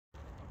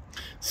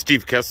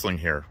Steve Kessling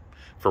here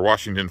for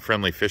Washington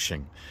Friendly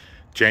Fishing,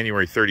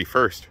 January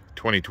 31st,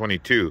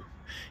 2022.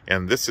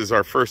 And this is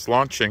our first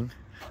launching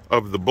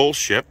of the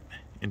Bullship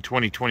in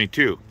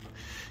 2022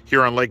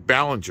 here on Lake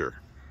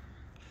Ballinger,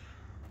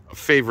 a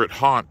favorite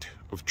haunt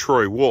of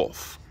Troy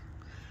Wolf.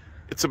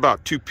 It's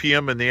about 2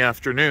 p.m. in the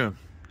afternoon.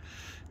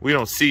 We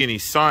don't see any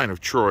sign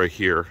of Troy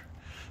here,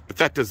 but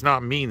that does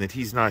not mean that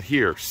he's not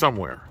here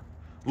somewhere,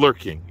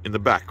 lurking in the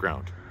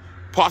background,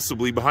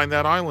 possibly behind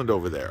that island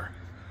over there.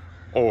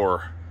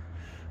 Or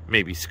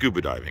maybe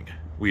scuba diving.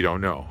 We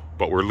don't know,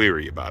 but we're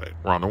leery about it.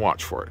 We're on the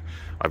watch for it.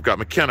 I've got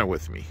McKenna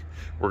with me.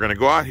 We're going to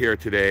go out here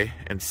today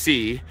and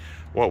see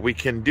what we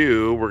can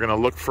do. We're going to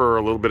look for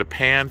a little bit of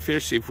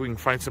panfish, see if we can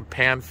find some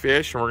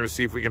panfish, and we're going to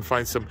see if we can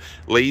find some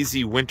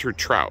lazy winter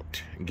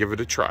trout and give it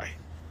a try.